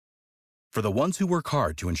For the ones who work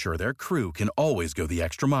hard to ensure their crew can always go the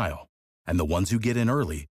extra mile, and the ones who get in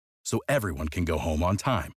early so everyone can go home on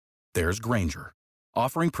time, there's Grainger,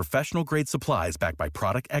 offering professional-grade supplies backed by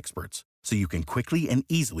product experts so you can quickly and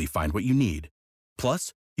easily find what you need.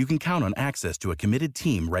 Plus, you can count on access to a committed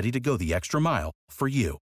team ready to go the extra mile for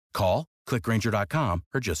you. Call, click Grainger.com,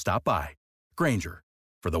 or just stop by. Grainger,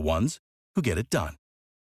 for the ones who get it done.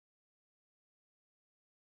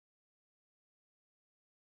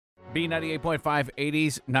 B98.5,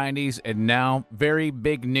 80s, 90s, and now very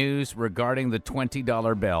big news regarding the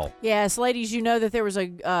 $20 bill. Yes, ladies, you know that there was a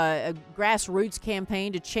grassroots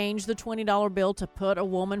campaign to change the $20 bill to put a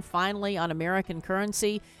woman finally on American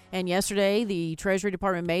currency. And yesterday, the Treasury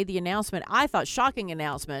Department made the announcement, I thought shocking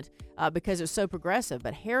announcement, because it's so progressive.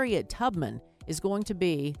 But Harriet Tubman is going to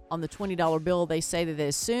be on the $20 bill. They say that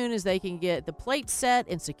as soon as they can get the plate set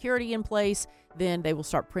and security in place, then they will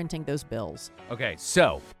start printing those bills. Okay,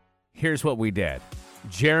 so here's what we did.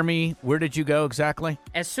 Jeremy, where did you go exactly?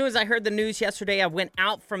 As soon as I heard the news yesterday, I went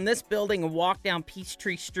out from this building and walked down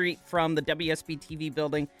Peachtree Street from the WSB-TV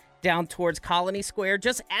building down towards Colony Square,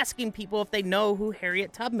 just asking people if they know who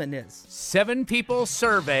Harriet Tubman is. 7 people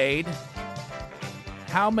surveyed.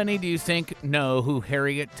 How many do you think know who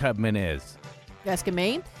Harriet Tubman is? You asking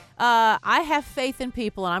me? I have faith in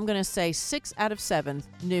people, and I'm going to say 6 out of 7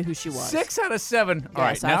 knew who she was. 6 out of 7. All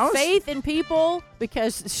right, Yes, I now have faith in people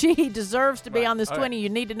because she deserves to be on this 20. You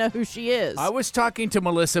need to know who she is. I was talking to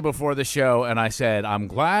Melissa before the show, and I said, I'm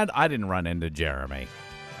glad I didn't run into Jeremy.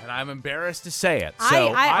 And I'm embarrassed to say it.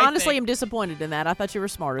 So I honestly am disappointed in that. I thought you were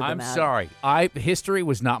smarter than that. I'm sorry. History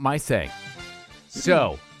was not my thing.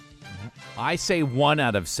 So I say 1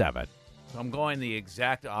 out of 7. So I'm going the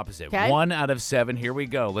exact opposite. Okay. 1 out of 7. Here we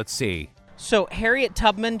go. Let's see. So Harriet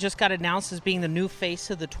Tubman just got announced as being the new face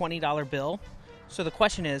of the $20 bill. So the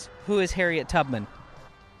question is, who is Harriet Tubman?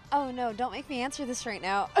 Oh, no, don't make me answer this right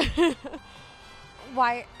now.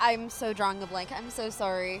 Why? I'm so drawing a blank. I'm so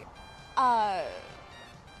sorry. Oh,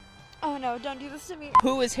 no, don't do this to me.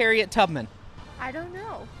 Who is Harriet Tubman? I don't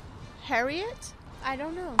know. Harriet? I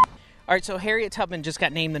don't know. All right, so Harriet Tubman just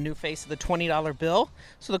got named the new face of the $20 bill.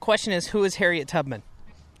 So the question is, who is Harriet Tubman?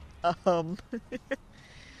 Can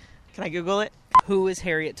I Google it? Who is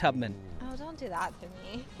Harriet Tubman? Oh, don't do that to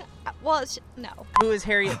me. Well, no. Who is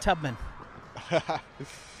Harriet Tubman?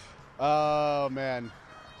 Oh, man.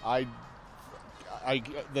 The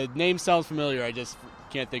name sounds familiar. I just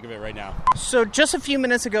can't think of it right now. So just a few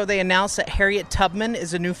minutes ago, they announced that Harriet Tubman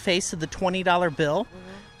is the new face of the $20 bill.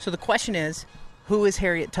 So the question is, who is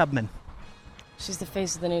Harriet Tubman? She's the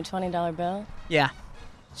face of the new $20 bill? Yeah.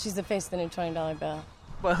 She's the face of the new $20 bill.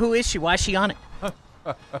 Well, who is she? Why is she on it?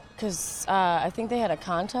 Because I think they had a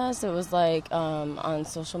contest. It was like on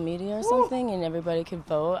social media or something, and everybody could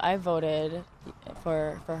vote. I voted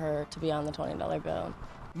for her to be on the $20 bill.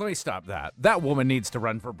 Let me stop that. That woman needs to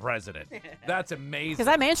run for president. That's amazing. Because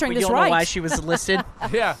I'm answering this You don't right. know why she was listed?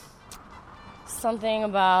 Yeah. Something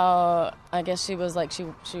about, I guess she was like she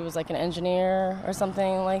was like an engineer or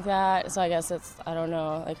something like that. So I guess it's, I don't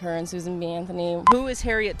know, like her and Susan B. Anthony. Who is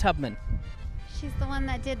Harriet Tubman? She's the one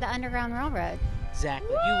that did the Underground Railroad. Exactly.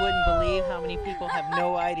 You wouldn't believe how many people have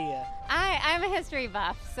no idea. I'm a history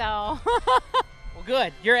buff, so. Well,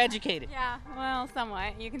 good. You're educated. Yeah, well,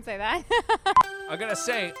 somewhat. You can say that. I gotta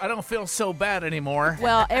say, I don't feel so bad anymore.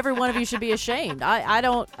 Well, every one of you should be ashamed. That's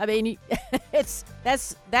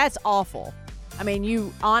awful. I mean,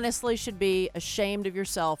 you honestly should be ashamed of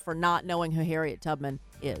yourself for not knowing who Harriet Tubman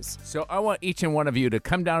is. So I want each and one of you to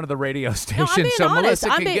come down to the radio station I'm being so honest.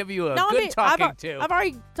 Melissa can give you a good talking to. I've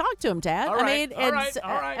already talked to him, Tad. All right, all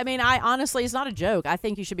right. I mean, I honestly, it's not a joke. I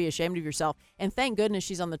think you should be ashamed of yourself. And thank goodness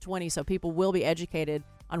she's on the 20, so people will be educated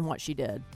on what she did.